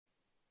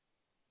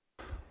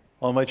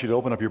I'll invite you to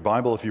open up your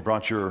Bible if you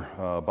brought your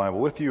Bible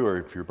with you or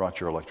if you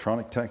brought your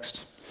electronic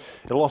text.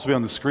 It'll also be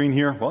on the screen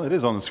here. Well, it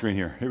is on the screen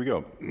here. Here we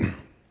go.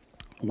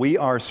 We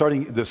are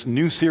starting this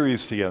new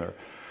series together,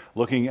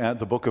 looking at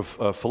the book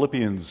of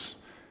Philippians,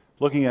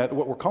 looking at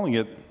what we're calling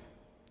it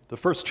the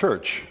first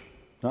church,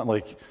 not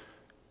like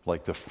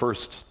the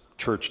first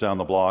church down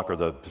the block or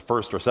the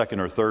first or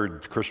second or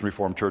third Christian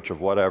Reformed church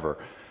of whatever.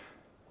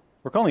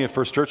 We're calling it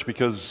first church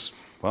because,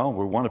 well,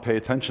 we want to pay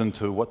attention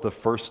to what the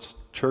first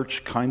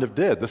church kind of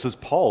did. This is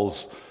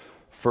Paul's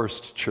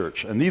first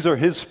church, and these are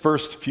his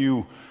first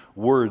few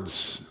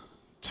words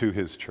to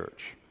his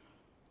church.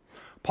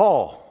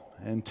 Paul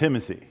and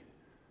Timothy,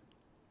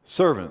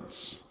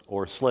 servants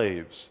or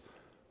slaves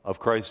of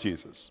Christ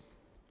Jesus,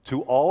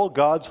 to all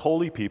God's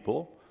holy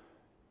people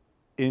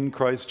in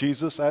Christ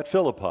Jesus at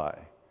Philippi,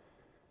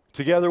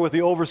 together with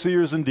the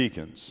overseers and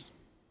deacons,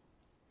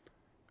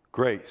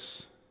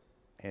 grace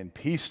and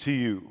peace to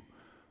you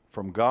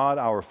from God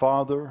our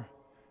Father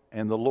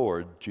and the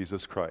Lord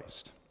Jesus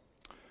Christ.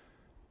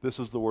 This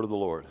is the word of the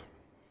Lord.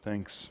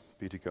 Thanks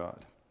be to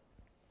God.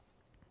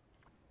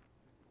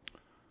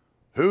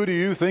 Who do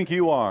you think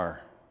you are?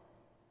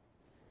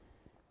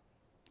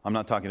 I'm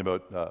not talking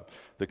about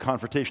the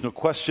confrontational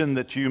question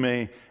that you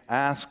may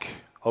ask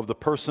of the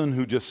person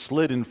who just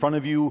slid in front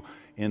of you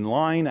in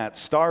line at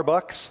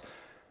Starbucks.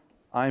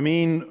 I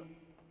mean,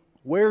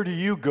 where do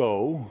you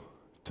go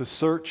to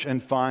search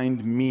and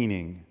find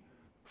meaning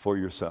for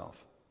yourself?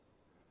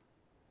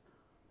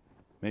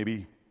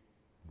 Maybe,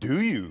 do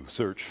you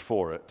search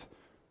for it?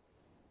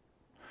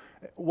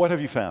 What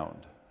have you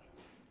found?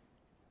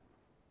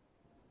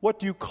 What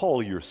do you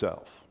call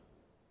yourself?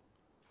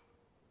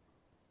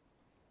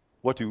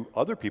 What do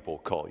other people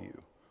call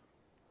you?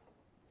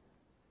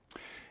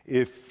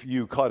 If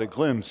you caught a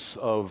glimpse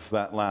of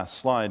that last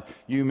slide,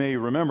 you may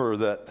remember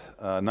that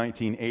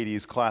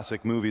 1980s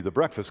classic movie, The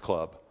Breakfast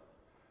Club.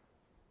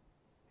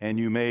 And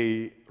you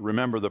may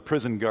remember the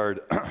prison guard,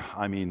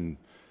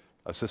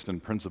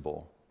 assistant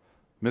principal,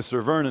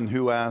 Mr. Vernon,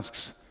 who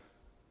asks,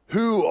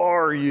 "Who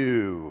are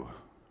you?"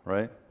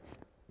 Right?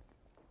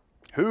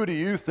 Who do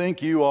you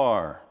think you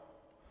are?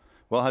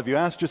 Well, have you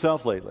asked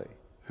yourself lately,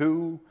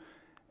 who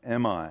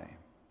am I?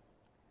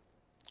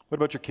 What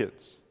about your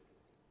kids?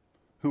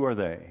 Who are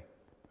they?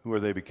 Who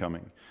are they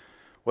becoming?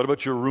 What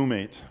about your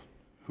roommate?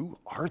 Who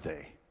are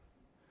they?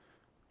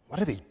 What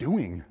are they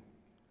doing?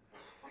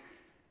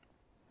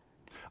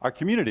 Our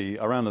community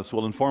around us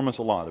will inform us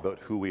a lot about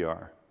who we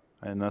are.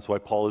 And that's why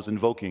Paul is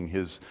invoking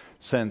his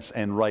sense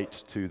and right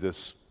to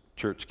this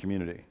church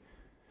community.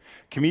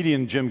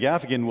 Comedian Jim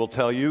Gaffigan will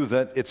tell you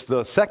that it's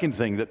the second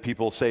thing that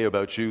people say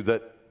about you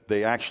that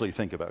they actually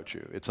think about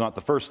you. It's not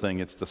the first thing,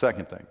 it's the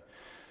second thing.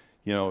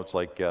 You know, it's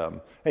like,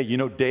 hey, you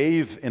know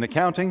Dave in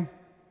accounting?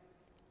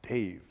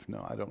 Dave,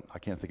 no, I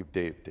can't think of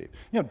Dave.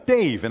 You know,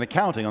 Dave in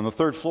accounting on the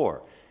third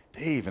floor.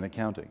 Dave in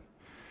accounting.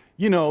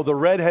 You know, the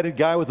red-headed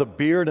guy with a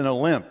beard and a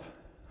limp.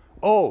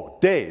 Oh,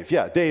 Dave,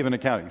 yeah, Dave in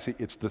accounting. See,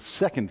 it's the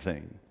second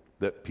thing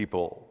that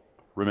people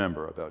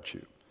remember about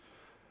you.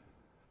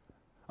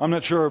 I'm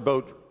not sure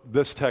about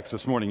this text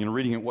this morning and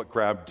reading it what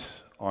grabbed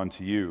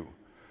onto you.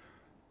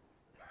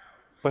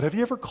 But have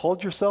you ever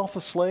called yourself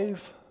a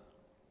slave?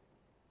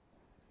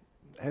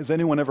 Has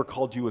anyone ever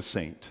called you a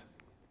saint?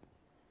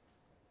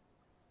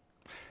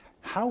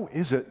 How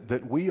is it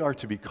that we are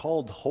to be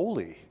called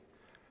holy,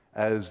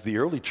 as the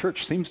early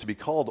church seems to be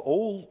called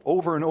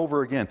over and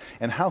over again?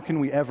 And how can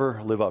we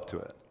ever live up to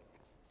it?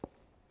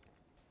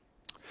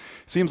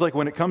 Seems like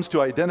when it comes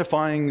to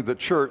identifying the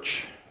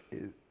church,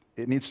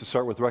 it needs to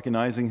start with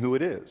recognizing who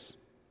it is.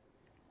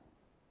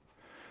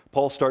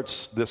 Paul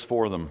starts this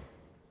for them.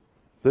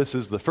 This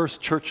is the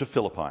first church of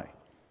Philippi.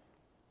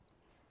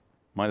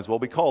 Might as well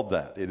be called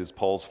that. It is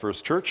Paul's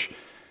first church.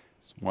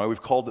 That's why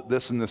we've called it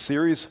this in this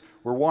series.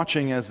 We're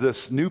watching as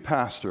this new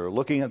pastor,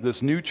 looking at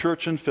this new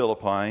church in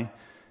Philippi,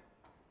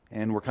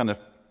 and we're kind of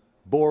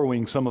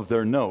borrowing some of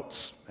their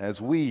notes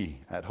as we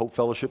at Hope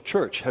Fellowship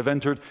Church have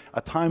entered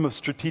a time of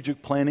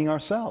strategic planning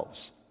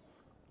ourselves.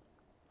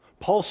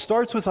 Paul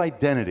starts with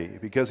identity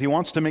because he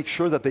wants to make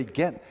sure that they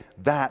get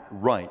that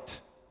right.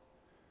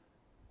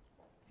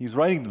 He's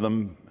writing to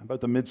them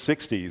about the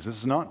mid-60s. This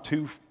is not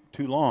too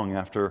long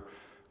after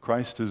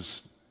Christ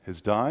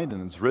has died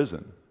and has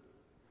risen.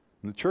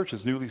 And the church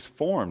is newly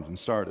formed and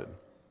started.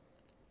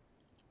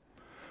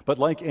 But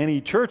like any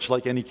church,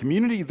 like any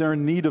community, they're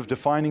in need of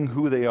defining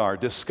who they are,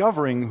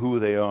 discovering who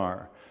they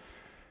are.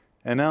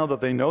 And now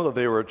that they know that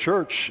they were a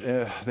church,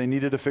 they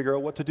needed to figure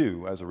out what to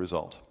do as a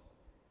result.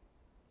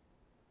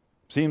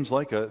 Seems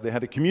like they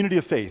had a community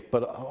of faith,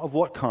 but of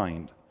what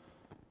kind?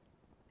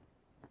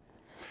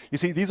 You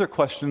see, these are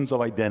questions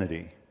of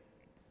identity,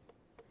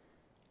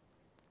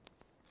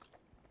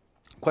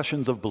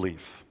 questions of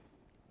belief.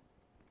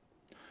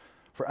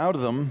 For out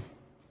of them,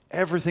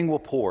 everything will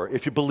pour.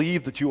 If you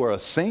believe that you are a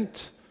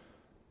saint,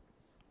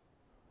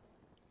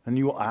 then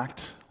you will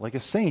act like a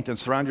saint and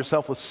surround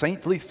yourself with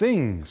saintly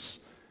things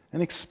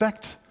and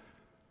expect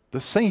the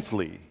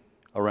saintly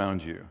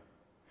around you.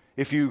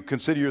 If you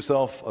consider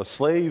yourself a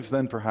slave,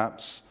 then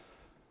perhaps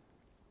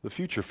the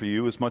future for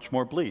you is much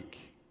more bleak.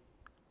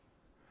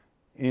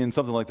 In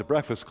something like the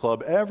Breakfast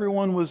Club,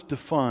 everyone was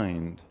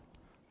defined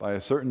by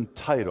a certain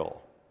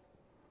title.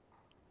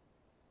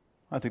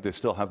 I think they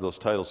still have those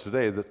titles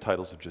today. The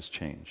titles have just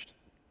changed.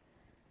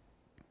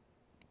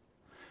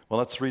 Well,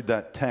 let's read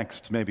that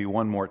text maybe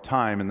one more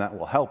time, and that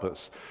will help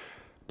us.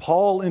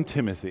 Paul and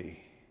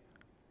Timothy,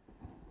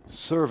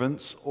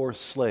 servants or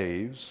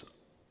slaves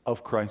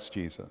of Christ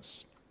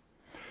Jesus,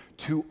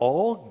 to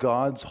all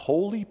God's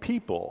holy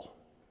people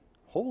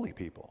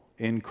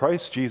in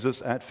Christ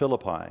Jesus at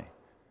Philippi,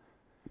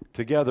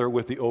 together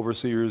with the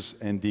overseers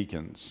and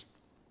deacons.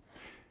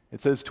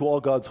 It says, to all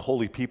God's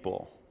holy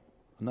people.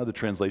 Another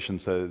translation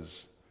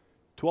says,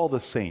 to all the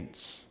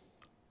saints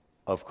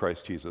of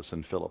Christ Jesus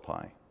in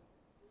Philippi.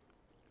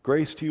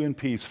 Grace to you and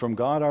peace from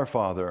God our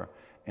Father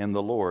and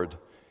the Lord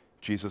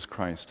Jesus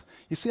Christ.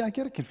 You see, I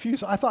get it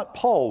confused. I thought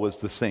Paul was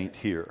the saint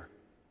here.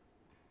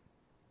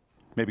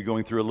 Maybe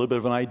going through a little bit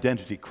of an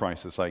identity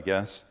crisis, I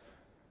guess.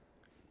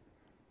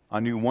 I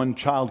knew one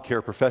child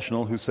care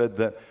professional who said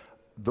that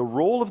the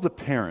role of the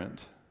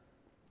parent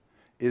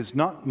is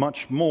not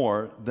much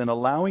more than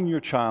allowing your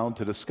child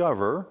to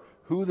discover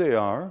who they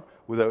are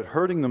without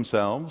hurting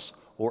themselves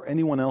or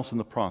anyone else in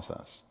the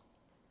process.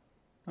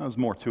 There's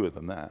more to it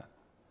than that.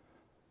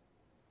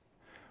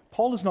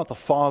 Paul is not the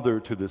father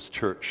to this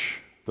church,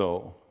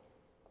 though,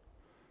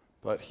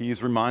 but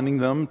he's reminding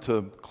them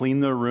to clean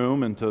their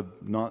room and to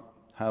not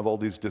have all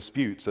these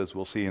disputes, as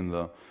we'll see in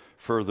the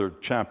further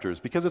chapters,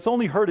 because it's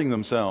only hurting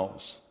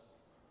themselves,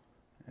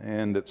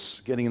 and it's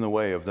getting in the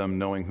way of them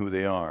knowing who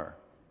they are.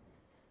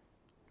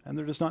 And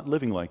they're just not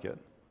living like it.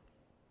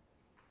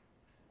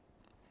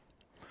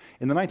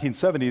 In the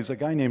 1970s, a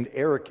guy named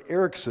Erik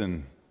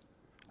Erikson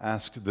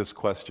asked this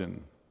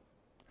question.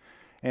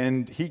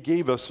 And he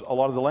gave us a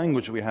lot of the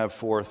language we have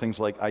for things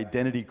like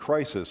identity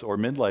crisis or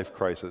midlife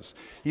crisis.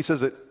 He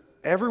says that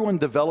everyone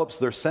develops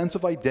their sense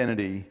of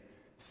identity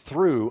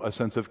through a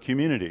sense of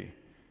community.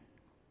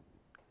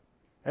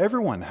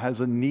 Everyone has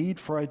a need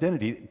for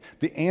identity.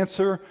 The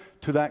answer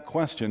to that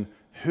question,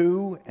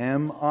 who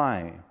am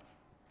I?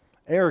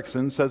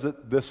 Erikson says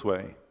it this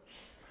way: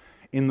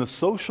 in the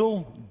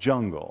social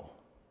jungle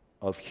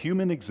of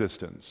human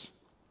existence,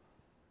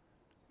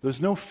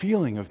 there's no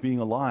feeling of being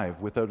alive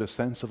without a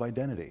sense of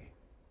identity.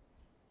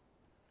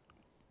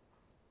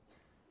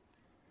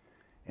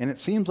 And it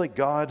seems like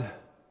God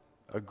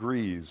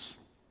agrees.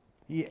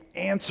 He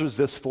answers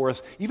this for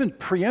us, even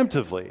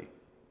preemptively.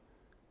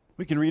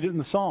 We can read it in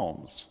the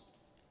Psalms.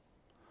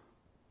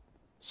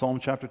 Psalm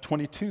chapter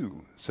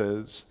 22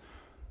 says,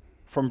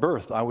 from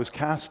birth I was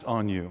cast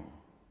on you.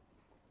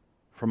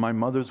 From my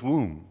mother's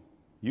womb,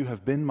 you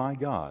have been my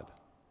God.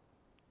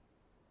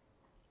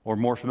 Or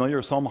more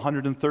familiar, Psalm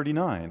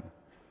 139.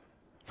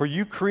 For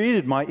you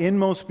created my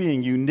inmost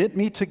being. You knit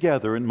me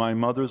together in my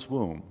mother's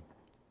womb.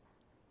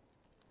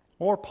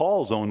 Or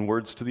Paul's own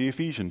words to the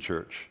Ephesian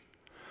church.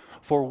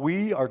 For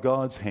we are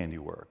God's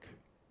handiwork,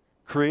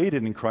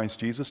 created in Christ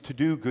Jesus to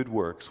do good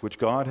works, which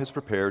God has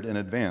prepared in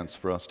advance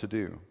for us to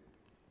do.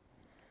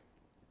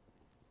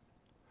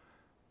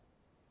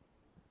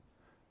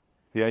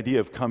 The idea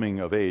of coming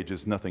of age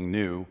is nothing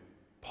new.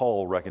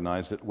 Paul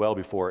recognized it well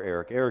before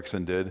Erik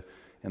Erikson did,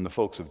 and the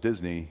folks of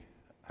Disney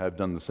have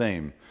done the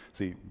same.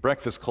 See,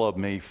 Breakfast Club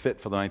may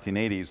fit for the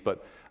 1980s,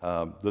 but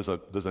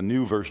there's a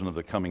new version of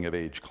the coming of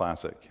age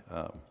classic.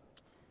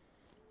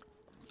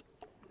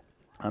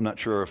 I'm not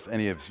sure if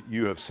any of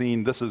you have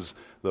seen, this is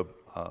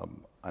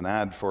an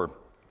ad for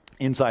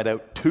Inside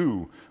Out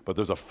 2, but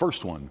there's a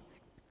first one.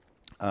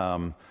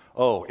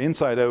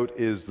 Inside Out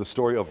is the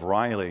story of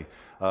Riley,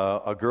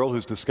 a girl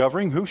who's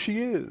discovering who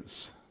she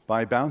is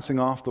by bouncing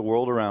off the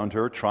world around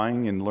her,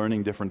 trying and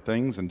learning different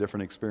things and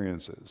different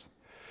experiences.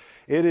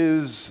 It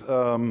is,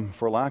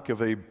 for lack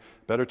of a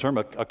better term,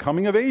 a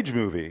coming-of-age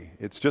movie.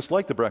 It's just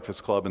like The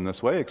Breakfast Club in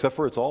this way, except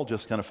for it's all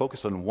just kind of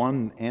focused on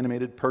one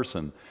animated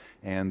person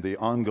and the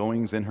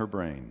ongoings in her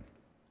brain.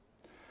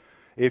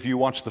 If you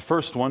watch the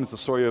first one, it's the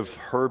story of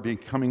her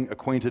becoming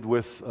acquainted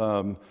with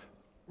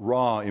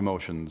raw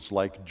emotions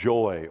like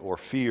joy or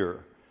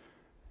fear.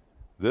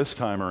 This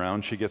time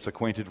around, she gets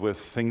acquainted with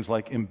things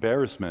like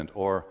embarrassment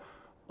or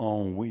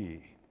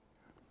ennui.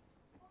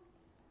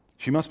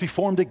 She must be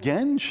formed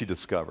again, she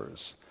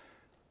discovers,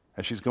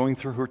 as she's going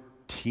through her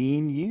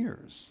teen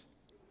years.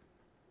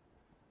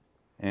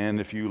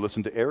 And if you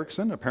listen to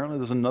Erikson, apparently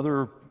there's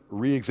another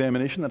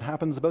re-examination that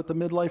happens about the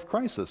midlife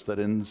crisis that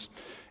ends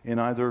in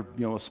either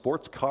a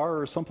sports car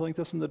or something like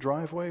this in the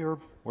driveway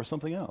or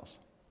something else.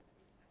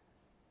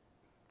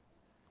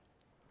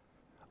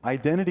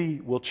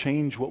 Identity will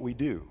change what we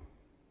do.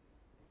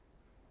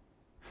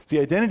 See,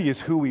 identity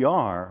is who we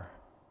are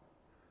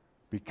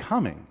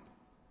becoming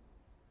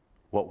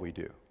what we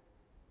do.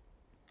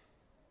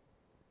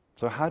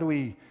 So how do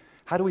we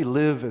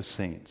live as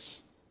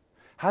saints?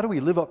 How do we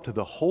live up to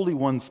the Holy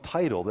One's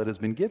title that has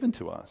been given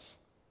to us?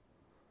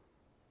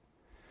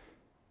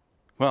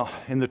 Well,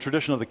 in the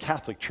tradition of the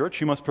Catholic Church,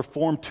 you must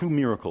perform 2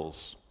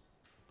 miracles.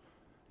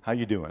 How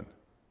you doing?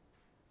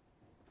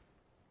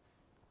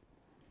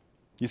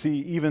 You see,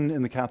 even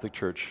in the Catholic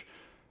Church,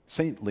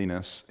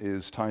 saintliness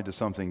is tied to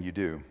something you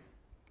do.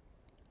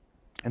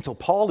 And so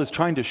Paul is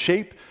trying to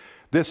shape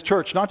this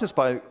church, not just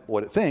by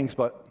what it thinks,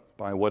 but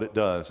by what it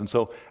does. And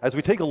so as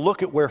we take a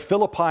look at where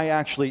Philippi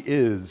actually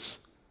is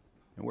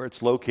and where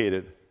it's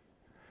located,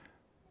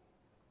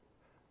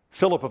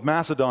 Philip of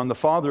Macedon, the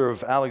father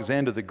of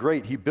Alexander the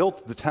Great, he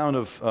built the town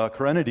of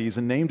Corinthians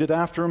and named it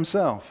after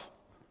himself.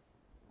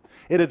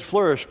 It had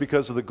flourished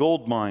because of the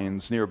gold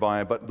mines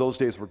nearby, but those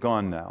days were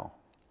gone now.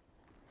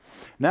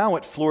 Now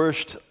it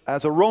flourished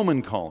as a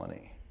Roman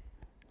colony,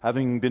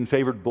 having been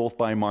favored both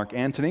by Mark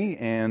Antony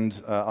and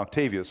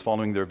Octavius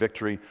following their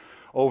victory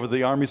over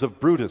the armies of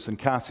Brutus and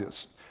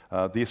Cassius,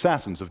 the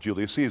assassins of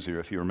Julius Caesar,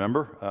 if you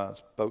remember.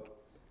 It's about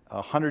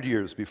 100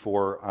 years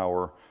before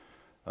our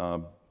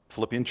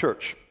Philippian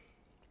church.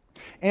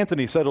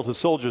 Antony settled his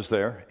soldiers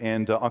there,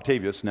 and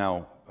Octavius,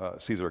 now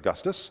Caesar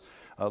Augustus,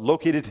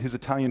 located his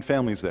Italian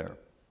families there.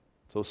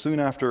 So soon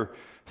after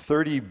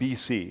 30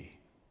 BC,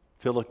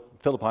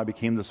 Philippi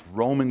became this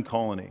Roman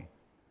colony.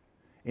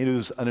 It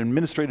was an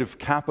administrative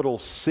capital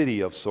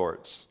city of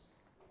sorts.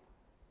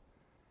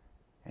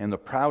 And the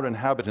proud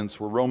inhabitants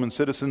were Roman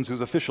citizens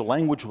whose official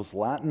language was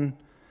Latin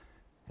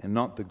and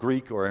not the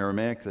Greek or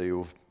Aramaic they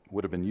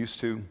would have been used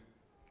to.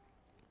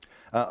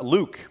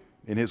 Luke,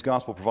 in his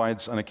gospel,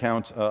 provides an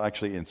account,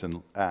 actually it's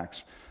in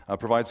Acts,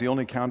 provides the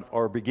only account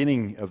or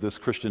beginning of this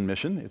Christian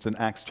mission. It's in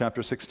Acts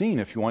chapter 16,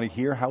 if you want to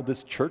hear how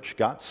this church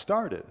got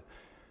started.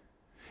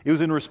 It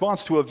was in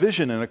response to a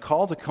vision and a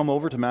call to come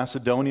over to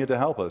Macedonia to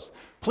help us.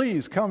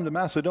 Please come to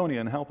Macedonia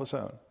and help us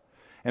out.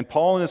 And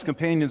Paul and his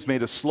companions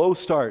made a slow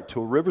start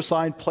to a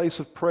riverside place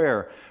of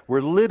prayer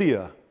where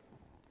Lydia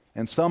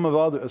and some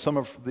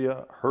of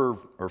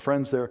her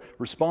friends there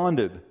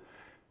responded.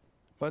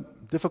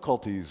 But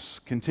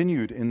difficulties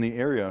continued in the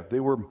area.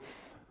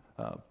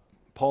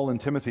 Paul and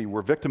Timothy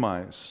were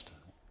victimized,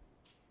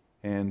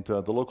 and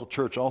the local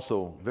church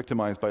also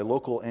victimized by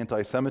local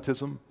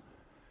anti-Semitism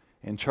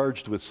and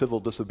charged with civil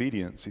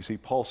disobedience. You see,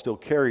 Paul still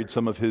carried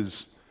some of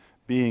his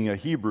being a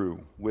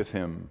Hebrew with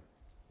him.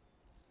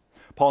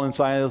 Paul and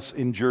Silas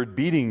endured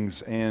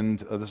beatings, and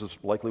this is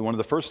likely one of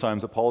the first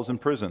times that Paul is in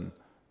prison.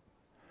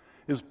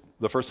 It is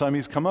the first time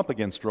he's come up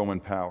against Roman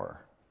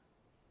power.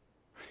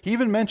 He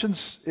even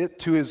mentions it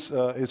to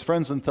his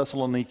friends in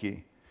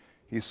Thessaloniki.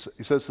 He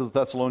says to the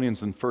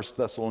Thessalonians in 1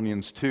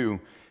 Thessalonians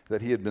 2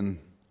 that he had been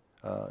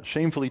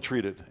shamefully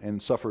treated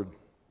and suffered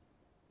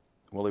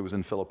while he was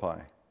in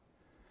Philippi.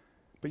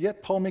 But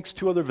yet Paul makes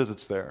two other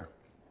visits there.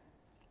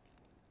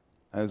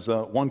 As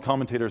one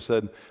commentator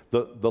said,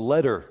 the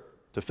letter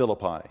to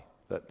Philippi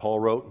that Paul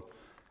wrote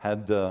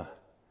had the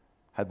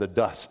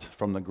dust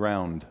from the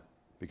ground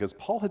because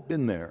Paul had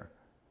been there.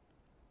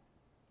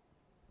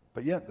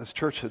 But yet this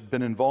church had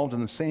been involved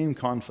in the same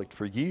conflict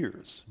for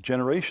years,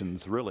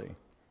 generations really.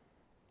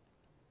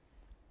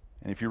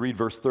 And if you read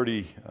verse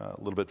 30 a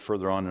little bit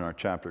further on in our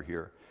chapter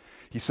here,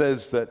 he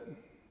says that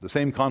the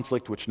same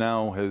conflict which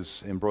now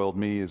has embroiled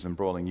me is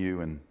embroiling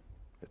you, and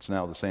it's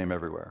now the same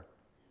everywhere.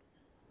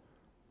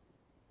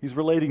 He's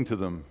relating to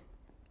them,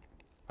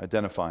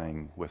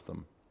 identifying with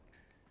them.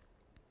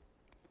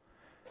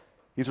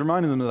 He's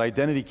reminding them that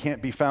identity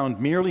can't be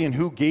found merely in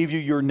who gave you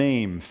your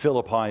name,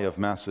 Philippi of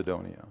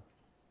Macedonia,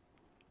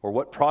 or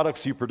what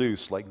products you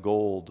produce, like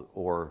gold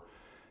or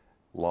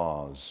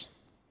laws.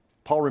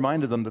 Paul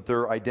reminded them that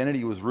their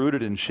identity was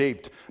rooted and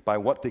shaped by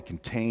what they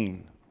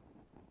contain.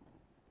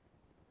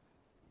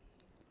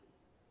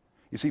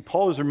 You see,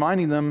 Paul is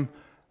reminding them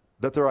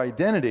that their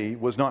identity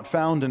was not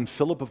found in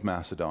Philip of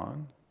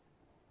Macedon,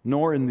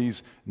 nor in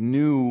these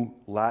new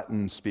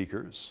Latin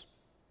speakers.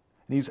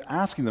 And he's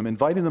asking them,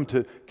 inviting them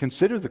to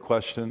consider the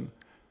question,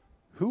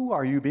 who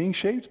are you being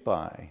shaped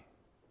by?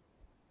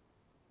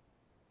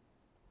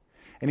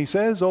 And he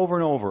says over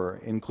and over,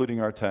 including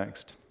our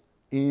text,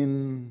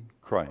 in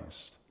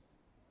Christ.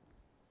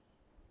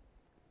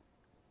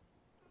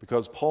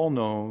 Because Paul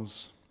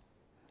knows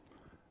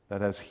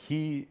that as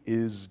he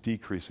is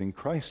decreasing,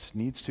 Christ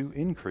needs to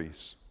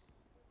increase.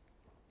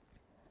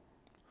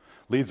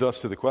 Leads us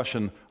to the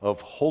question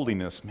of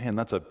holiness. Man,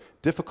 that's a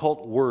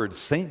difficult word,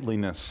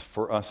 saintliness,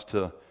 for us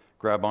to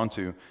grab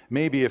onto.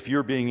 Maybe if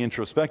you're being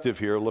introspective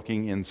here,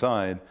 looking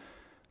inside,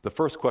 the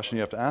first question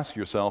you have to ask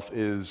yourself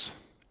is,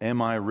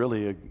 am I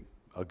really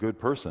a good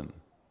person?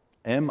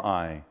 Am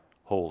I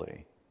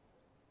holy?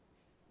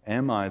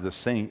 Am I the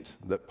saint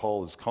that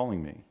Paul is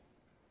calling me?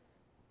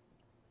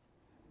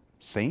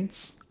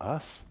 Saints?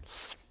 Us?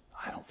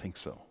 I don't think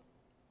so.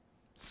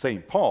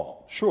 St.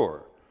 Paul,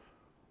 sure.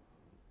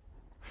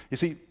 You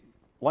see,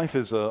 life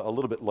is a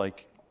little bit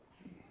like,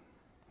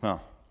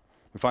 well,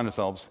 we find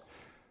ourselves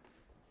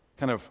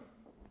kind of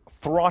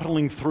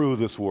throttling through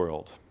this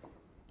world.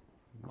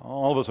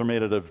 All of us are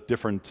made out of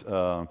different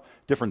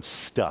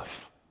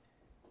stuff.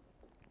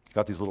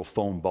 Got these little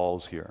foam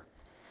balls here.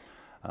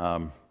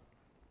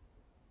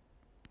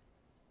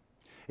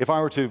 If I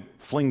were to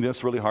fling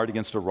this really hard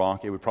against a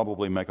rock, it would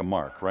probably make a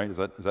mark, right? Is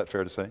that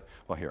fair to say?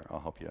 Well, here, I'll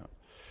help you out.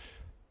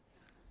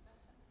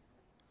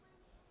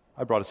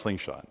 I brought a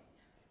slingshot.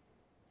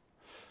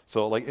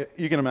 So like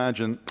you can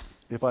imagine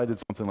if I did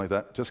something like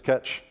that, just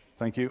catch,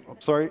 thank you, oh,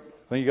 sorry,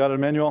 think you got it,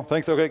 Emmanuel?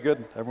 Thanks, okay,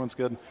 good, everyone's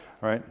good.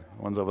 All right,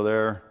 one's over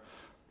there.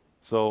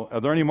 So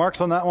are there any marks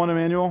on that one,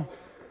 Emmanuel?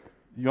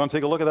 You want to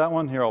take a look at that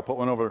one? Here, I'll put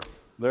one over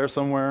there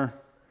somewhere.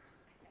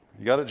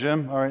 You got it,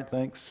 Jim? All right,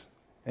 thanks.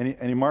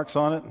 Any marks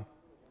on it?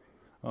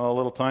 Oh,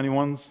 little tiny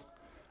ones?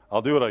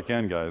 I'll do what I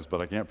can, guys, but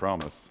I can't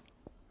promise.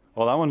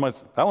 Oh, that one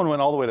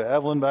went all the way to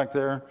Evelyn back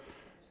there.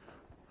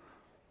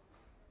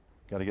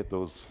 Got to get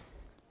those.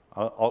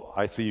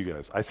 I see you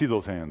guys. I see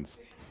those hands.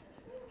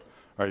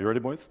 All right, you ready,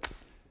 boys?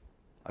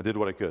 I did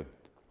what I could.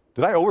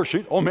 Did I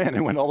overshoot? Oh, man,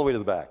 it went all the way to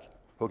the back.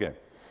 Okay.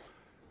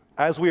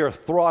 As we are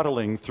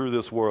throttling through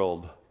this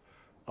world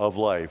of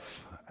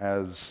life,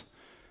 as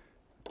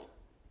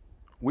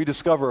we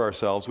discover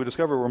ourselves, we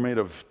discover we're made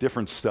of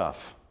different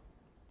stuff.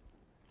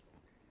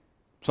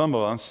 Some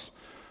of us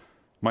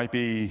might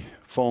be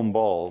foam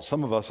balls.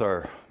 Some of us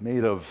are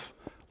made of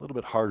a little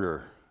bit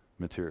harder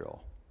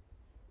material.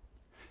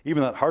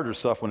 Even that harder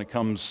stuff, when it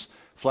comes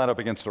flat up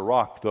against a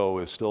rock, though,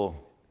 is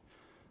still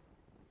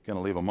going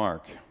to leave a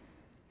mark.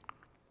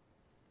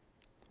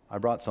 I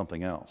brought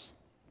something else.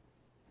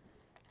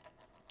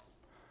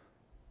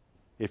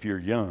 If you're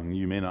young,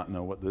 you may not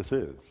know what this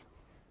is.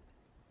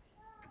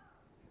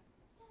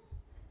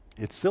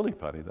 It's silly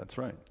putty, that's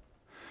right.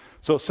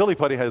 So silly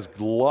putty has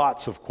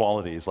lots of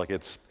qualities, like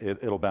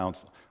it'll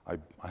bounce. I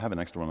have an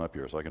extra one up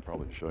here, so I can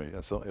probably show you. Yeah,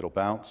 so it'll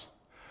bounce.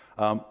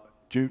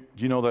 Do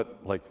you know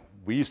that, like,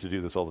 we used to do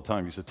this all the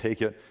time. We used to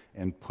take it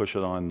and push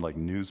it on, like,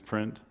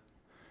 newsprint.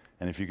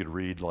 And if you could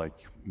read, like,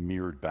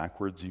 mirrored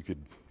backwards, you could,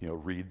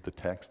 read the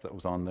text that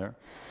was on there.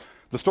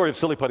 The story of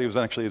silly putty was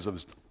actually,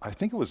 I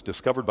think it was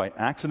discovered by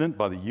accident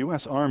by the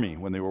U.S. Army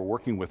when they were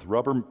working with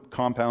rubber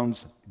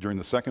compounds during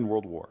the Second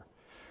World War.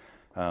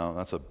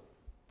 That's a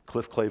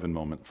Cliff Clavin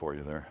moment for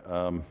you there.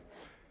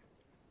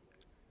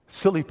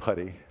 Silly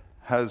putty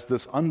has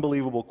this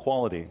unbelievable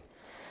quality.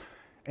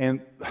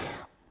 And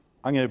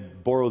I'm going to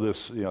borrow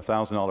this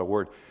 $1,000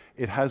 word.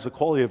 It has the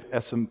quality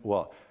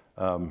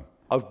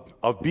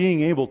of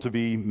being able to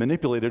be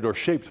manipulated or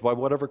shaped by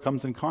whatever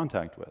comes in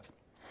contact with.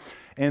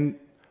 And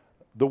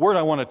the word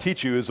I want to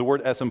teach you is the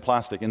word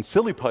plastic, and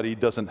silly putty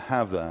doesn't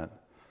have that.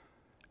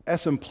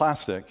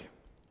 Plastic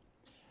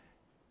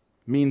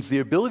means the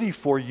ability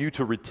for you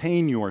to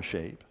retain your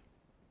shape,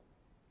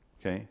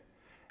 okay,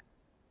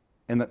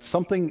 and that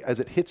something, as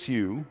it hits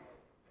you,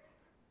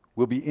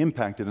 will be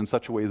impacted in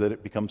such a way that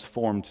it becomes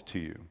formed to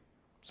you.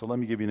 So let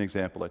me give you an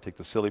example. I take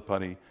the silly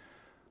putty,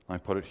 I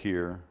put it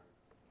here,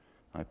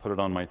 I put it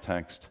on my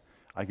text.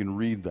 I can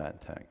read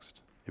that text.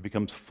 It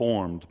becomes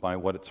formed by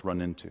what it's run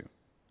into,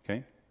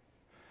 okay?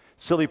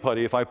 Silly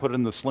putty, if I put it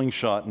in the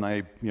slingshot and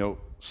I,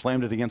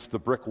 slammed it against the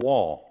brick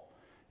wall,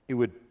 it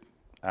would,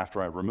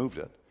 after I removed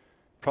it,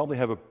 probably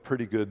have a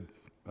pretty good,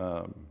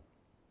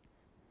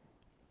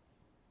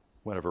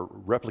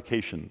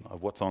 replication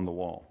of what's on the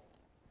wall.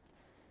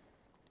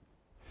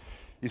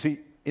 You see,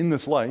 in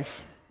this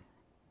life,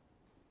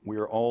 we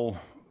are all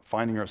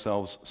finding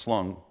ourselves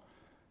slung.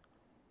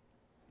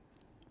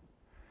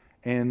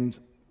 And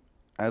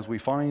as we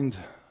find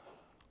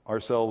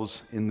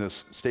ourselves in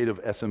this state of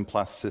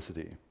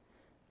plasticity,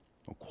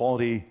 a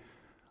quality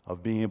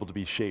of being able to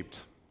be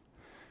shaped,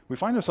 we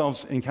find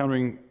ourselves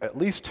encountering at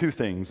least two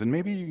things, and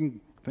maybe you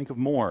can think of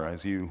more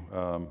as you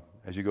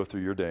go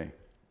through your day.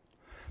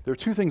 There are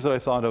two things that I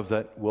thought of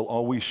that will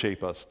always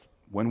shape us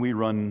when we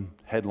run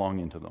headlong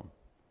into them.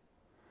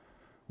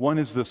 One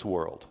is this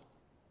world.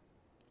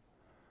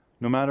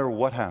 No matter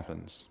what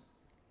happens,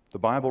 the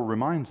Bible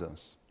reminds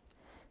us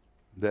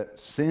that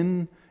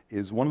sin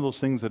is one of those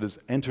things that has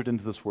entered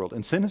into this world,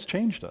 and sin has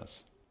changed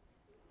us.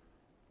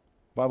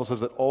 The Bible says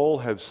that all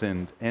have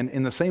sinned, and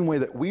in the same way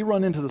that we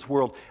run into this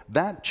world,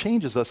 that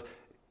changes us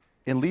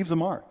and leaves a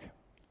mark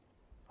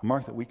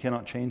that we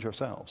cannot change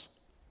ourselves.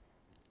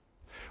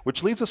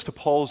 Which leads us to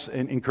Paul's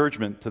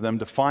encouragement to them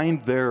to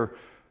find their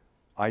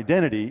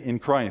identity in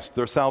Christ.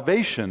 Their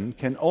salvation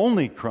can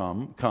only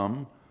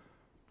come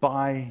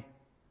by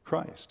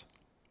Christ.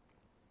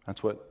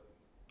 That's what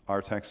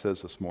our text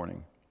says this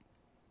morning.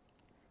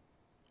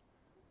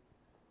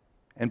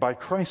 And by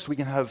Christ, we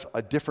can have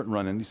a different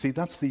run. And you see,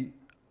 that's the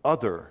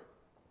other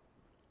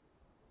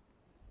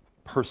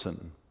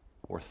person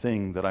or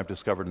thing that I've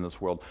discovered in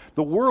this world.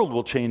 The world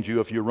will change you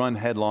if you run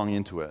headlong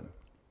into it.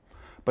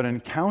 But an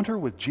encounter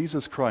with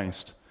Jesus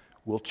Christ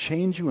will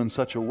change you in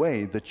such a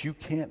way that you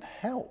can't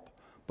help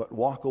but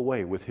walk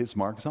away with his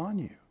marks on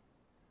you.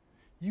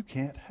 You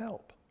can't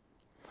help.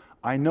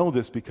 I know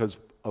this because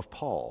of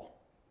Paul.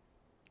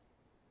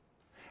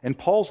 And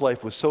Paul's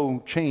life was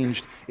so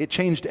changed, it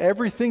changed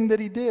everything that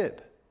he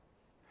did.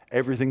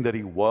 Everything that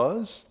he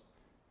was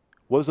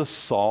a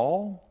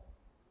Saul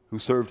who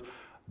served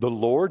the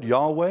Lord,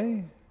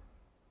 Yahweh,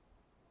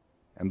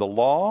 and the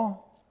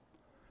law.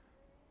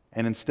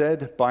 And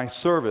instead, by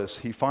service,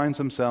 he finds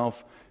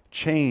himself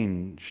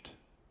changed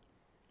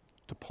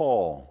to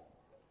Paul,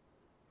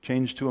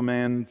 changed to a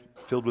man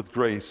filled with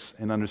grace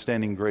and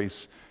understanding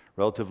grace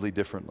relatively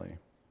differently.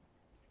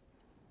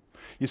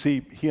 You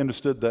see, he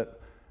understood that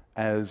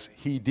as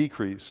he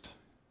decreased,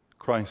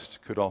 Christ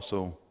could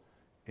also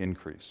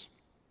increase.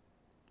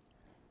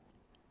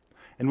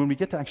 And when we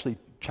get to actually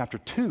chapter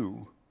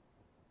 2,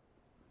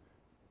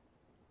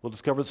 we'll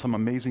discover some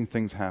amazing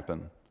things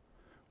happen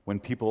when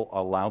people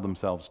allow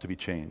themselves to be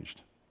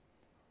changed.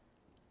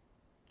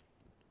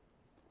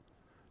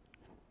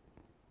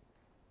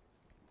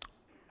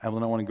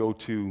 Evelyn, I want to go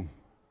to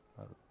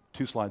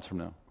 2 slides from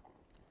now.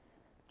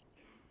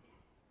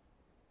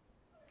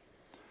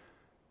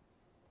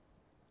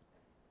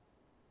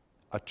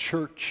 A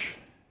church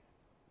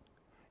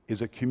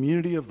is a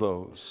community of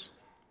those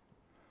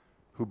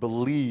who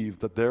believe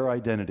that their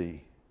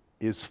identity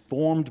is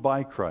formed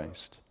by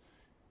Christ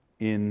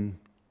in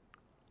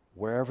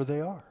wherever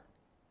they are.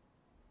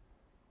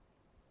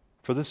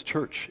 For this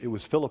church, it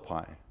was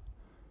Philippi.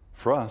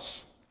 For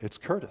us, it's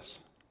Curtis.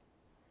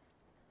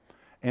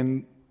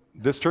 And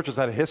this church has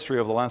had a history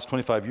over the last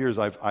 25 years.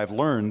 I've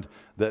learned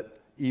that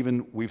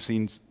even we've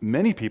seen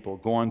many people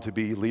go on to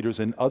be leaders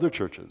in other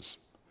churches.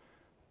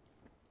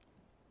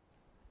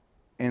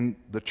 And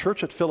the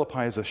church at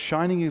Philippi is a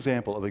shining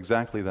example of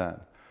exactly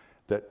that.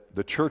 That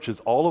the church is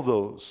all of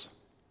those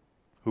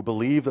who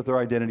believe that their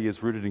identity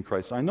is rooted in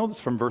Christ. And I know this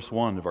from verse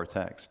 1 of our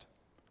text.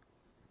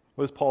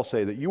 What does Paul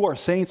say? That you are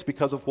saints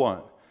because of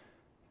what?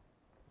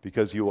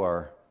 Because you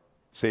are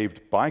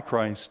saved by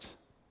Christ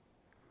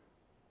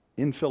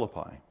in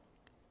Philippi.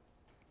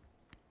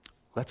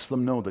 Lets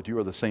them know that you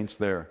are the saints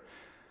there.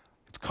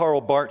 It's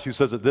Karl Barth who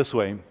says it this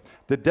way: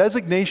 the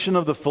designation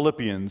of the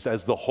Philippians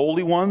as the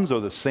holy ones or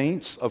the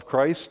saints of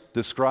Christ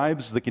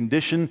describes the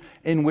condition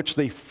in which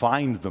they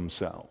find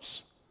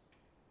themselves.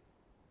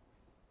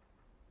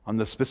 On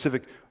the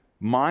specific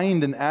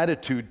mind and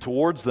attitude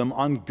towards them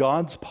on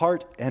God's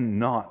part and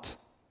not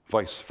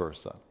vice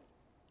versa.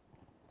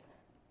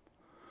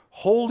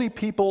 Holy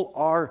people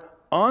are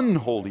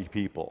unholy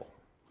people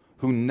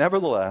who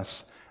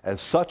nevertheless,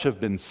 as such, have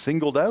been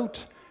singled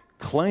out,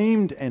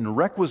 claimed and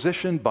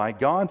requisitioned by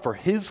God for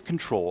His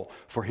control,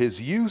 for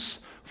His use,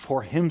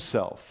 for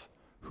Himself,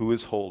 who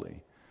is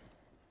holy.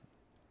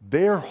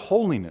 Their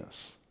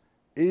holiness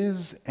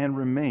is and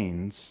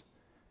remains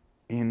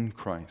in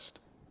Christ.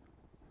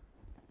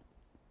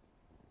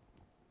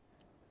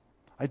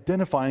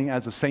 Identifying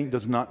as a saint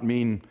does not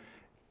mean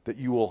that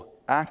you will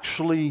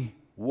actually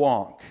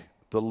walk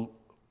the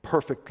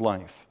perfect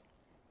life.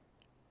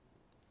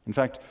 In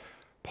fact,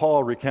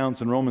 Paul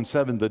recounts in Romans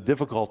 7 the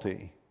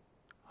difficulty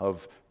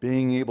of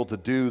being able to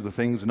do the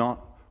things not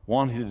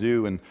wanting to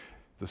do and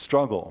the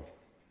struggle.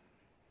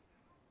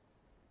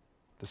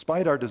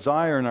 Despite our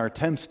desire and our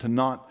attempts to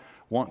not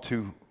want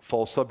to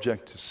fall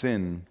subject to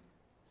sin,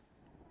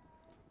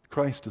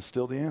 Christ is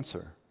still the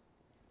answer.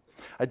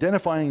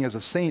 Identifying as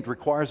a saint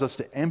requires us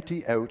to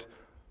empty out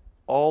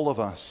all of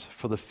us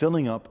for the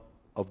filling up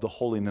of the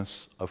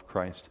holiness of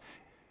Christ.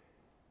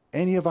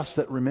 Any of us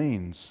that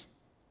remains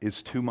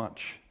is too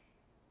much.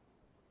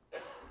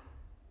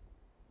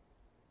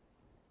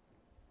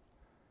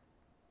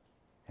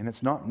 And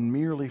it's not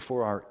merely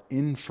for our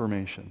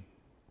information,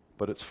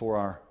 but it's for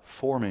our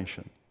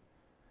formation.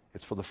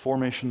 It's for the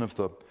formation of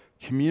the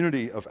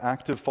community of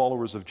active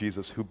followers of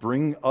Jesus who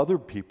bring other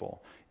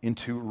people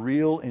into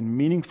real and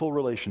meaningful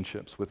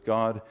relationships with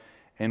God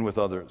and with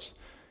others.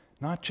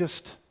 Not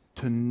just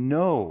to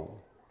know,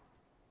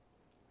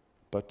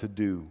 but to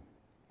do.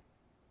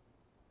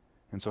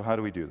 And so how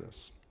do we do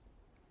this?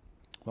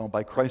 Well,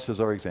 by Christ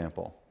as our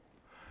example.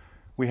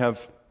 We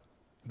have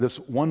this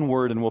one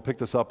word, and we'll pick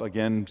this up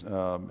again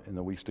in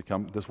the weeks to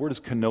come. This word is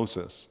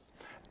kenosis.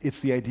 It's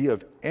the idea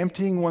of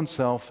emptying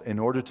oneself in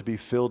order to be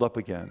filled up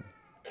again.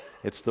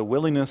 It's the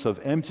willingness of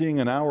emptying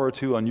an hour or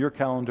two on your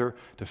calendar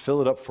to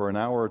fill it up for an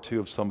hour or two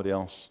of somebody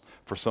else,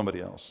 for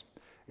somebody else.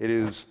 It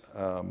is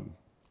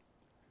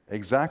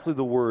exactly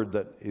the word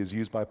that is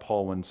used by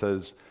Paul when it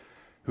says,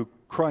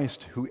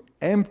 Christ, who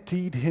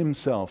emptied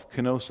himself,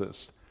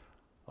 kenosis,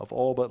 of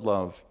all but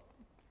love,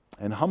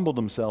 and humbled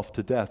himself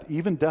to death,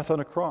 even death on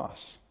a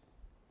cross.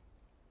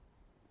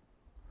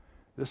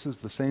 This is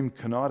the same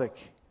kenotic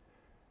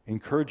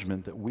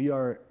encouragement that we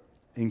are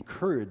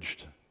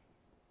encouraged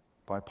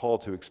by Paul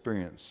to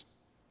experience.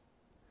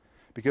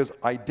 Because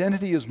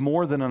identity is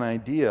more than an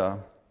idea,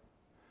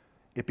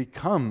 it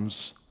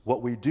becomes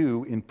what we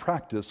do in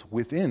practice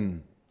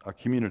within a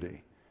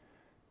community.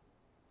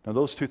 Now,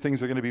 those two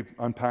things are going to be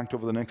unpacked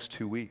over the next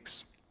 2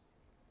 weeks.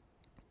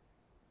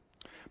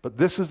 But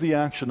this is the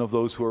action of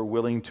those who are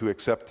willing to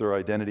accept their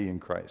identity in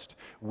Christ,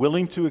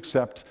 willing to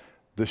accept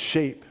the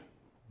shape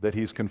that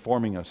He's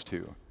conforming us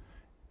to,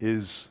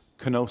 is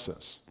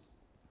kenosis.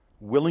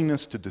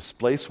 Willingness to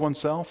displace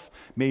oneself,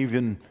 may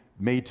even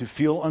made to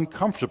feel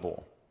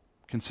uncomfortable,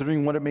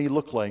 considering what it may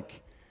look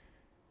like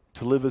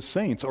to live as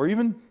saints or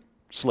even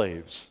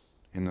slaves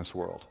in this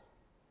world.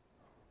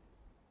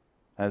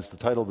 As the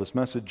title of this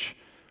message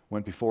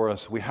went before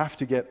us, we have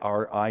to get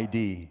our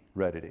ID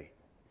ready.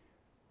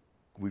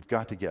 We've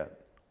got to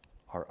get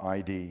our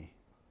ID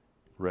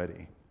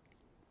ready.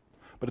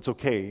 But it's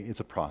okay, it's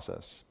a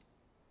process.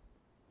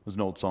 There's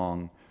an old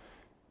song,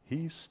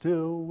 "He's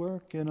still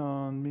working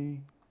on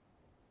me."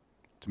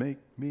 to make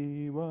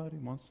me what he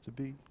wants to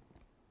be.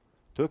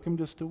 Took him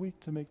just a week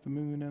to make the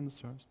moon and the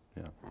stars.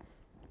 Yeah.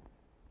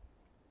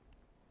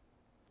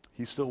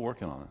 He's still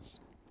working on us,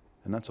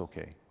 and that's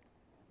okay.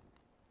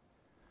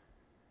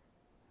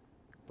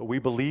 But we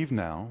believe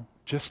now,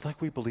 just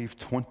like we believed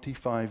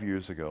 25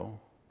 years ago,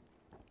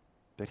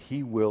 that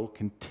he will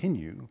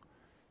continue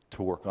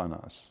to work on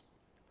us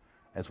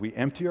as we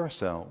empty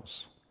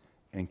ourselves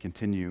and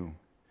continue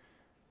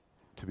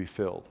to be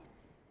filled.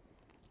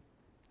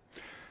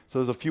 So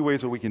there's a few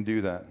ways that we can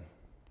do that.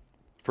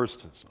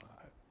 First,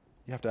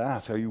 you have to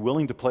ask, are you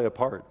willing to play a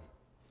part?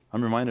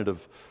 I'm reminded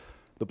of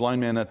the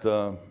blind man at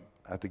the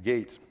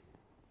gate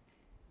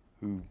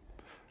who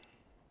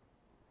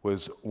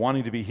was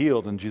wanting to be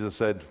healed, and Jesus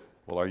said,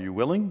 well, are you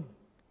willing?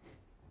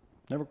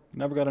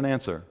 Never got an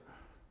answer.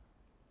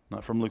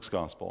 Not from Luke's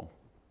gospel.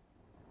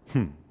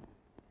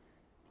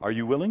 Are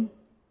you willing?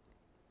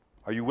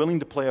 Are you willing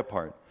to play a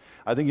part?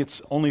 I think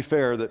it's only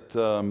fair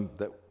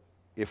that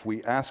if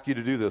we ask you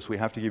to do this, we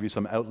have to give you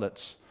some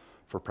outlets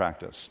for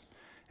practice.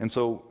 And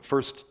so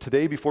first,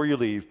 today before you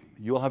leave,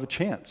 you'll have a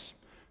chance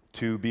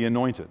to be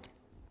anointed.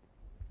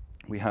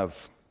 We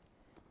have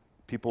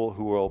people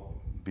who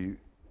will be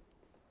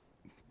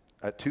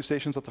at 2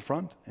 stations at the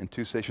front and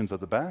 2 stations at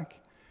the back.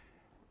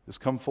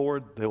 Just come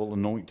forward. They will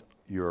anoint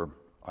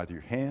either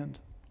your hand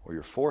or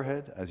your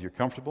forehead as you're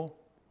comfortable.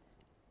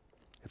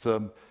 It's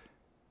a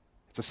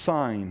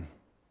sign,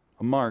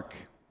 a mark,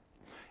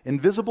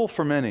 invisible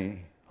for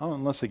many,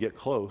 unless they get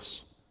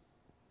close.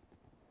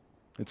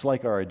 It's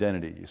like our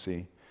identity, you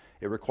see.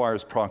 It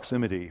requires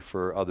proximity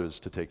for others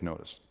to take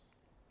notice.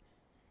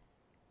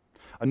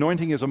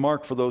 Anointing is a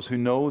mark for those who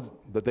know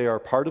that they are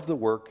part of the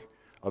work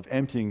of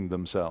emptying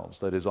themselves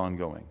that is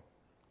ongoing.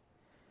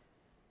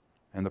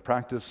 And the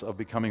practice of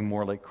becoming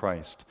more like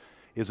Christ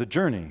is a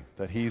journey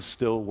that he's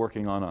still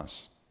working on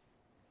us.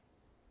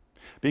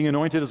 Being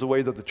anointed is a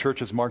way that the church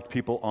has marked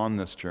people on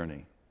this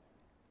journey,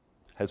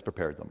 has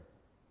prepared them.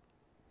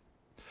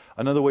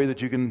 Another way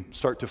that you can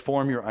start to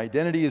form your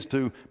identity is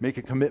to make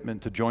a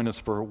commitment to join us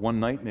for one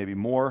night, maybe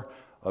more,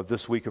 of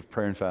this week of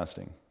prayer and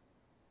fasting.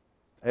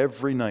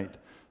 Every night,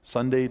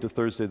 Sunday to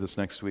Thursday this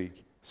next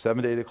week,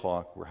 7 to 8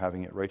 o'clock, we're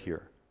having it right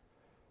here.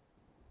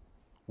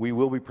 We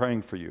will be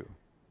praying for you.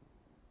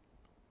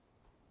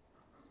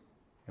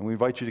 And we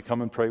invite you to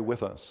come and pray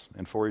with us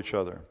and for each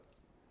other.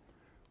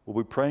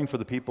 We'll be praying for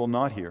the people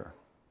not here.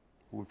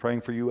 We'll be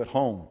praying for you at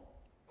home.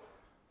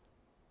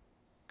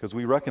 Because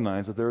we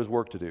recognize that there is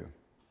work to do.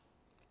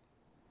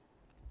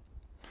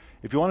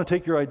 If you want to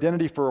take your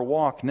identity for a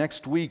walk,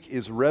 next week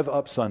is Rev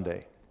Up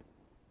Sunday.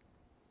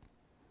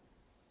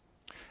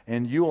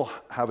 And you will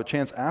have a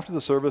chance after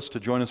the service to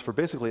join us for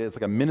basically, it's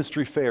like a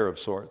ministry fair of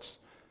sorts.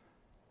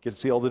 Get to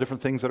see all the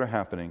different things that are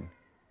happening.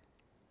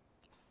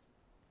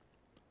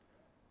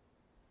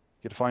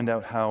 Get to find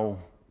out how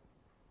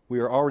we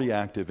are already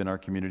active in our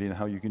community and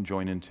how you can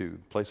join into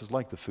places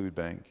like the food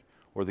bank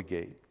or the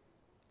gate.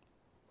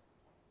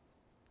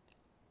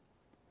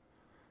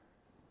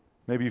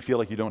 Maybe you feel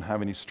like you don't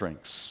have any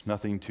strengths,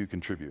 nothing to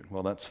contribute.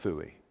 Well, that's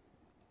phooey.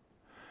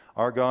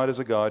 Our God is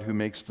a God who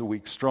makes the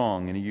weak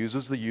strong, and he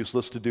uses the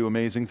useless to do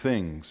amazing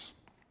things.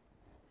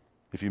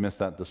 If you missed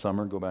that this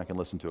summer, go back and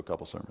listen to a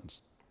couple sermons.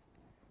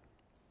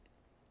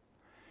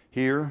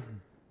 Here,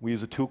 we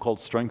use a tool called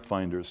Strength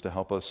Finders to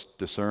help us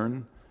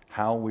discern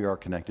how we are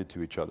connected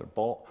to each other.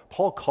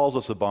 Paul calls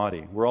us a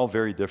body. We're all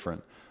very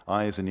different.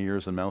 Eyes and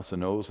ears and mouths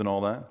and nose and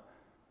all that.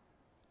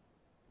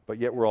 But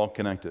yet we're all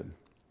connected.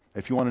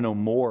 If you want to know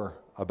more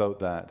about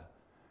that,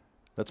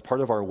 that's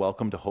part of our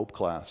Welcome to Hope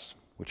class,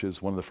 which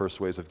is one of the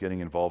first ways of getting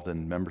involved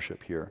in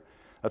membership here.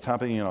 That's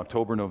happening in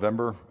October,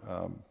 November,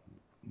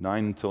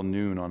 9 until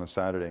noon on a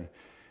Saturday.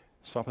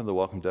 Stop at the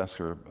welcome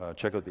desk or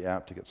check out the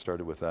app to get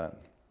started with that.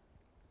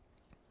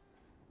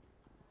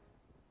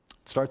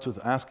 It starts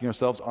with asking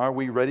ourselves, are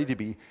we ready to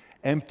be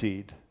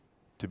emptied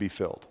to be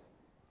filled?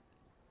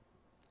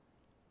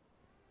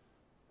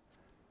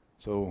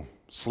 So,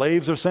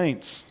 slaves or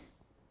saints?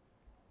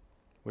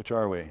 Which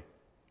are we?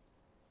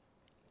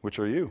 Which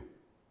are you?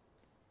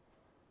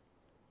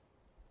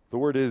 The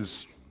word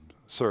is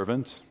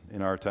servant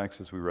in our text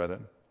as we read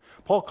it.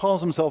 Paul calls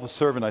himself a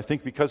servant, I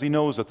think, because he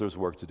knows that there's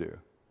work to do.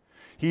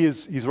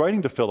 He's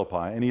writing to Philippi,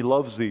 and he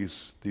loves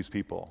these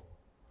people.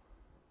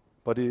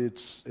 But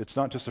it's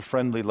not just a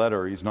friendly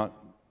letter. He's not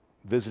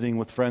visiting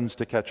with friends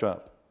to catch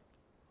up.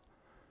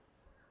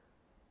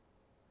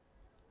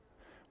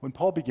 When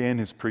Paul began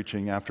his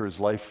preaching after his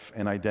life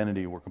and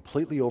identity were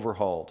completely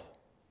overhauled,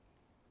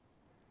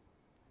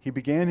 he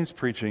began his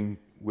preaching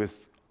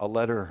with a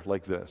letter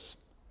like this,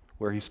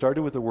 where he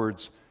started with the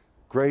words,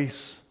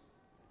 grace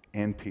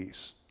and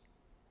peace.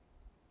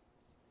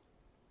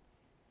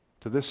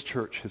 To this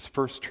church, his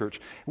first church.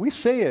 We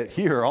say it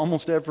here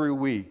almost every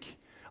week,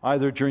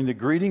 either during the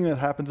greeting that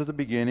happens at the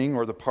beginning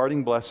or the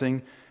parting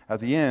blessing at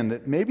the end.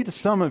 That maybe to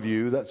some of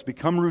you that's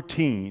become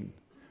routine.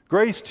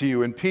 Grace to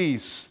you and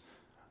peace.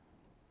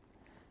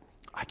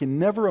 I can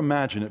never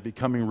imagine it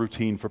becoming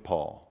routine for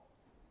Paul.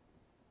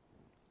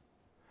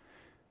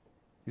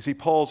 You see,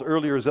 Paul's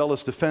earlier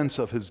zealous defense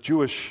of his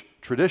Jewish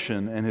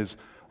tradition and his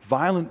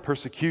violent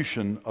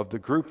persecution of the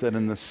group that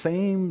in the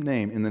same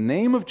name, in the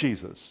name of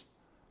Jesus,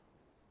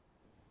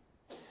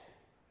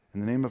 in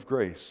the name of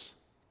grace,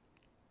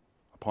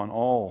 upon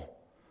all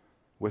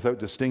without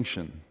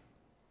distinction,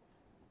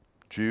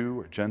 Jew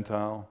or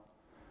Gentile,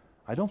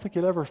 I don't think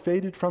it ever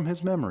faded from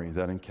his memory,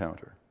 that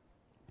encounter.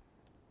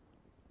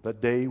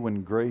 That day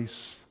when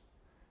grace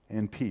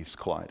and peace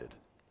collided.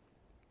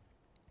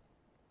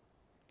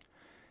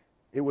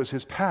 It was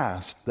his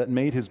past that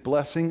made his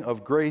blessing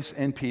of grace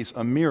and peace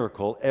a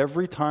miracle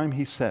every time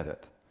he said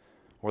it.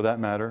 Or that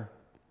matter,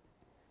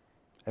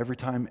 every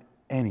time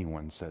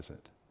anyone says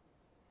it.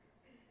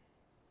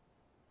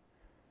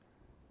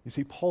 You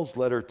see, Paul's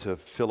letter to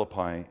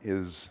Philippi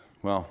is,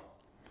 well,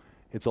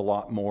 it's a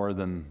lot more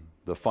than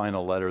the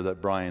final letter that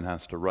Brian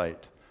has to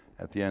write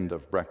at the end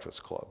of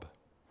Breakfast Club.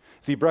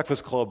 See,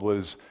 Breakfast Club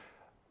was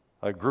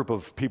a group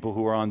of people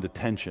who were on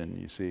detention,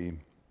 you see,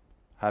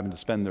 having to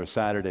spend their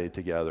Saturday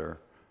together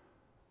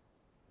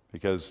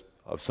because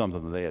of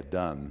something that they had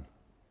done.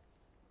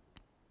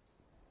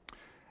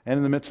 And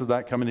in the midst of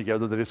that coming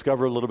together, they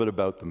discover a little bit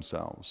about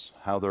themselves,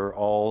 how they're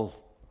all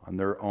on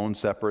their own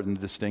separate and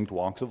distinct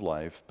walks of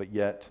life, but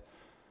yet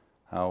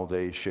how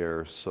they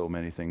share so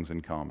many things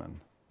in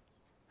common.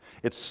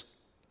 It's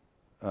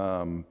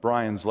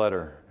Brian's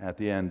letter at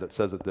the end that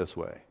says it this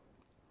way.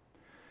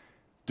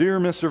 Dear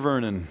Mr.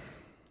 Vernon,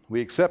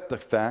 we accept the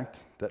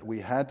fact that we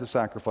had to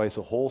sacrifice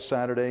a whole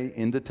Saturday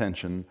in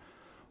detention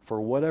for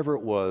whatever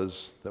it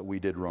was that we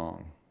did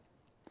wrong.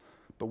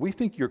 But we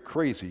think you're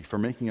crazy for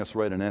making us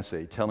write an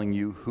essay telling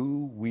you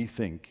who we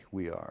think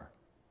we are.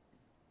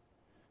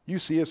 You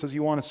see us as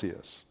you want to see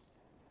us,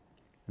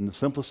 in the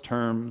simplest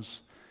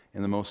terms,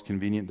 in the most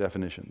convenient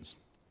definitions.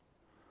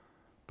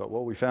 But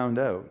what we found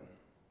out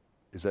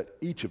is that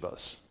each of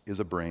us is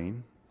a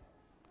brain,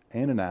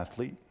 and an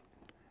athlete,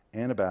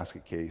 and a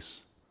basket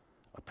case,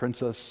 a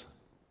princess,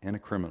 and a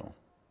criminal.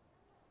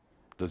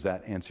 Does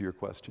that answer your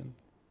question?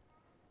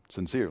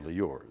 Sincerely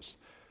yours,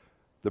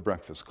 The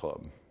Breakfast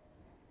Club.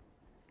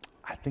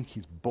 I think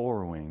he's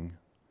borrowing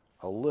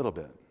a little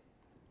bit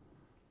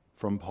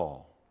from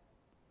Paul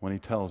when he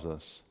tells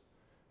us,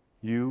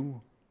 you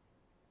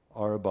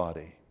are a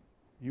body.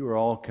 You are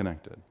all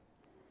connected,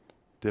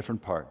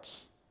 different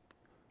parts,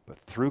 but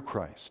through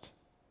Christ,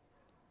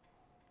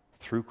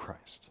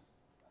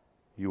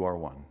 you are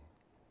one.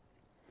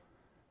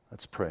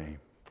 Let's pray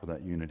for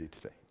that unity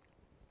today.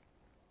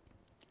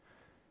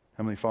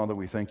 Heavenly Father,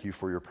 we thank you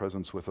for your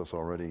presence with us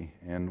already,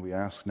 and we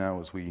ask now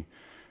as we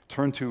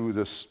turn to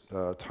this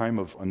time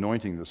of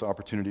anointing, this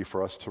opportunity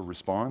for us to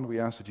respond, we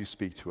ask that you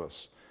speak to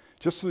us.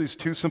 Just these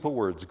two simple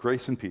words,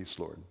 grace and peace,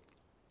 Lord.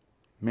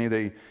 May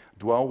they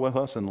dwell with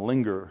us and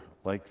linger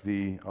like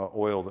the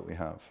oil that we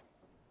have.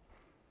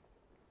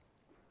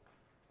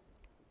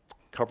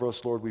 Cover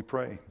us, Lord, we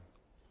pray.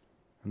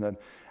 And that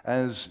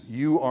as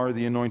you are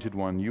the anointed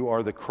one, you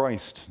are the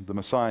Christ, the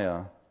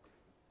Messiah,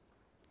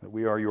 that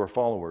we are your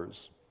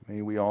followers,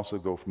 may we also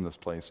go from this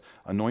place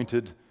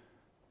anointed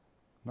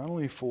not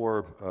only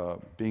for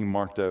being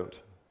marked out,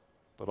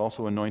 but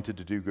also anointed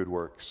to do good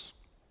works.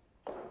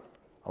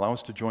 Allow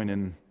us to join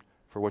in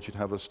for what you'd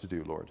have us to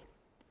do, Lord.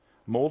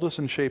 Mold us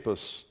and shape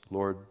us,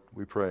 Lord,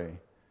 we pray.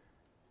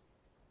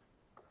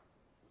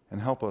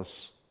 And help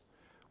us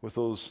with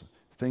those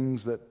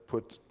things that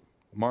put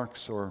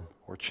marks or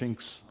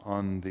chinks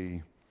on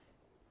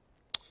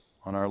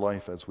our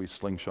life as we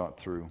slingshot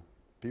through.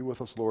 Be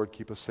with us, Lord.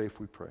 Keep us safe,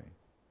 we pray.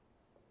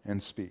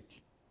 And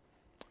speak.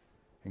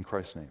 In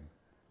Christ's name,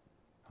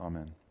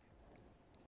 amen.